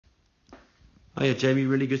Oh yeah, Jamie,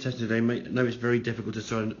 really good session today, mate. I know it's very difficult to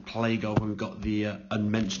sort of play golf when we've got the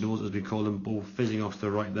unmentionables, as we call them, ball fizzing off to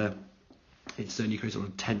the right there. It certainly creates a lot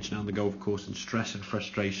of tension on the golf course and stress and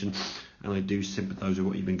frustration, and I do sympathise with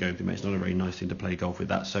what you've been going through, mate. It's not a very nice thing to play golf with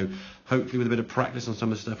that. So hopefully with a bit of practice on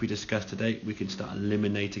some of the stuff we discussed today, we can start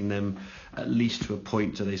eliminating them at least to a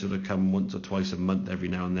point so they sort of come once or twice a month every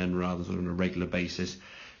now and then, rather than sort of on a regular basis,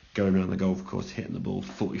 going around the golf course, hitting the ball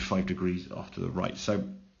 45 degrees off to the right. So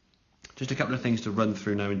just a couple of things to run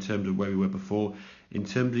through now in terms of where we were before. In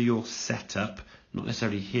terms of your setup, not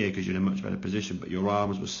necessarily here because you're in a much better position, but your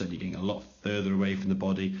arms were certainly getting a lot further away from the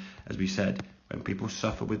body. As we said, when people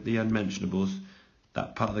suffer with the unmentionables,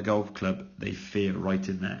 that part of the golf club, they fear right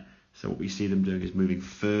in there. So what we see them doing is moving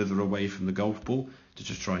further away from the golf ball to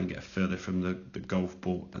just try and get further from the golf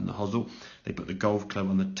ball and the hosel. They put the golf club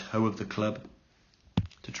on the toe of the club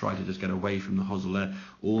to try to just get away from the hosel there.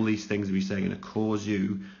 All these things that we say are going to cause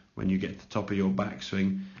you, when you get to the top of your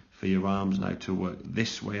backswing, for your arms now to work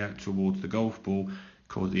this way out towards the golf ball,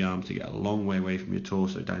 cause the arms to get a long way away from your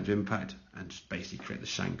torso down to impact, and just basically create the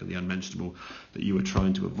shank of the unmentionable that you were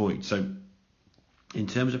trying to avoid. So in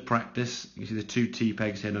terms of practice, you see the two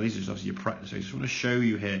T-pegs here. Now these are just obviously your practice. So I just want to show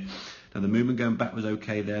you here. Now the movement going back was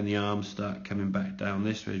okay there, and the arms start coming back down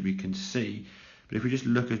this way, as we can see. But if we just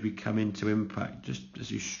look as we come into impact, just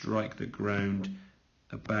as you strike the ground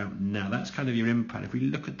about now, that's kind of your impact. If we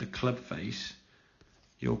look at the club face,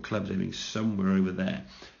 your club's aiming somewhere over there.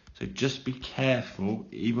 So just be careful,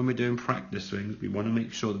 even when we're doing practice swings, we want to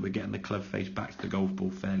make sure that we're getting the club face back to the golf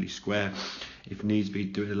ball fairly square. If needs be,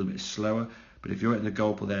 do it a little bit slower. But if you're hitting the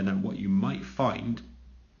golf ball there now, what you might find,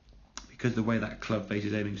 because the way that club face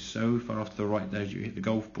is aiming so far off to the right there as you hit the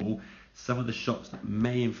golf ball, some of the shots that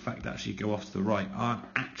may in fact actually go off to the right aren't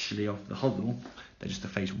actually off the hosel, they're just the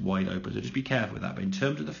face wide open. So just be careful with that. But in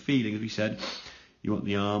terms of the feeling, as we said, you want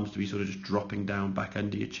the arms to be sort of just dropping down back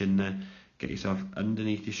under your chin there. Get yourself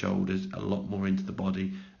underneath your shoulders, a lot more into the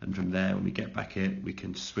body. And from there, when we get back here, we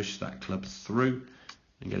can swish that club through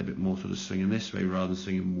and get a bit more sort of swinging this way rather than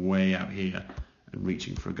swinging way out here and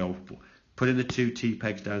reaching for a golf ball. Putting the two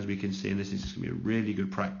T-pegs down, as we can see, and this is just going to be a really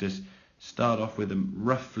good practice. Start off with them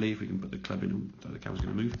roughly, if we can put the club in, so the camera's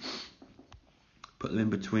going to move. Put them in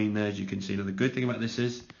between there, as you can see. Now the good thing about this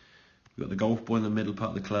is, we've got the golf ball in the middle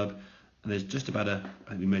part of the club, and there's just about I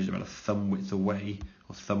think we measured about a thumb width away,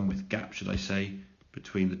 or thumb width gap should I say,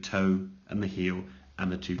 between the toe and the heel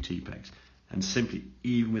and the two T-pegs. And simply,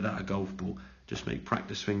 even without a golf ball, just make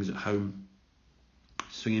practice swings at home,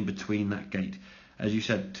 swinging between that gate. As you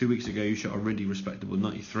said, 2 weeks ago you shot a really respectable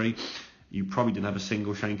 93. You probably didn't have a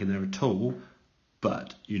single shank in there at all,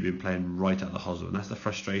 but you'd been playing right out of the hosel. And that's the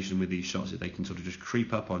frustration with these shots, that they can sort of just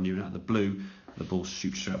creep up on you, and out of the blue, the ball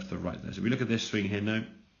shoots straight up to the right there. So if we look at this swing here now,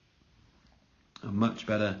 a much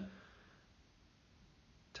better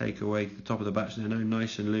take away to the top of the backswing now,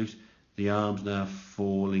 nice and loose. The arms now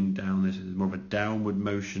falling down. This is more of a downward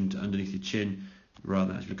motion to underneath your chin,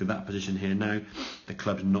 rather than, as you look at that position here now, the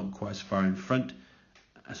club's not quite as far in front,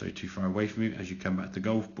 sorry, too far away from you. As you come back to the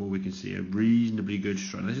golf ball, we can see a reasonably good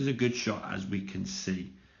shot. This is a good shot, as we can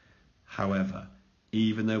see. However,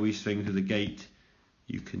 even though we swing through the gate,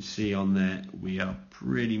 you can see on there we are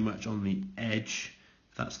pretty much on the edge.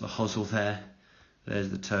 That's the hosel there. There's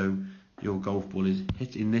the toe. Your golf ball is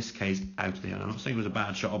hit, in this case, out of the air. I'm not saying it was a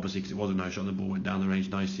bad shot, obviously, because it was a nice shot. The ball went down the range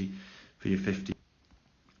nicely for your 50.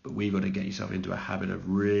 But we've got to get yourself into a habit of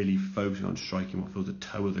really focusing on striking what feels the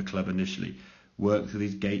toe of the club initially. Work through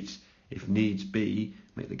these gates. If needs be,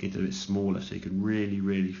 make the gate a bit smaller so you can really,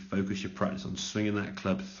 really focus your practice on swinging that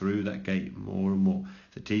club through that gate more and more.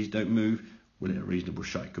 If the tees don't move, we'll hit a reasonable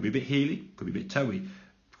shot. It could be a bit heely, could be a bit toey,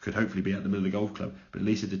 could hopefully be at the middle of the golf club, but at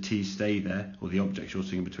least if the tees stay there, or the objects you're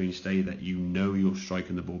swinging between stay there, you know you're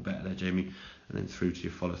striking the ball better there, Jamie, and then through to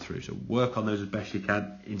your follow through. So work on those as best you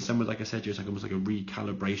can. In some ways, like I said, it's like almost like a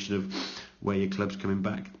recalibration of where your club's coming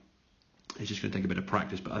back. It's just going to take a bit of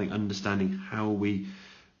practice, but I think understanding how we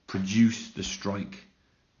produce the strike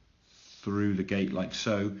through the gate like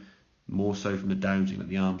so, more so from the downswing, like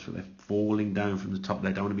the arms, so they're falling down from the top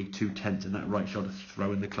there. Don't want to be too tense in that right shoulder,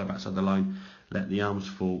 throwing the club outside the line. Let the arms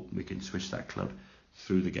fall. We can switch that club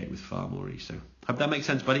through the gate with far more ease. So hope that makes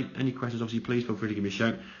sense, buddy. Any questions, obviously, please feel free to give me a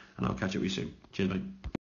shout, and I'll catch up with you soon. Cheers,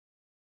 mate.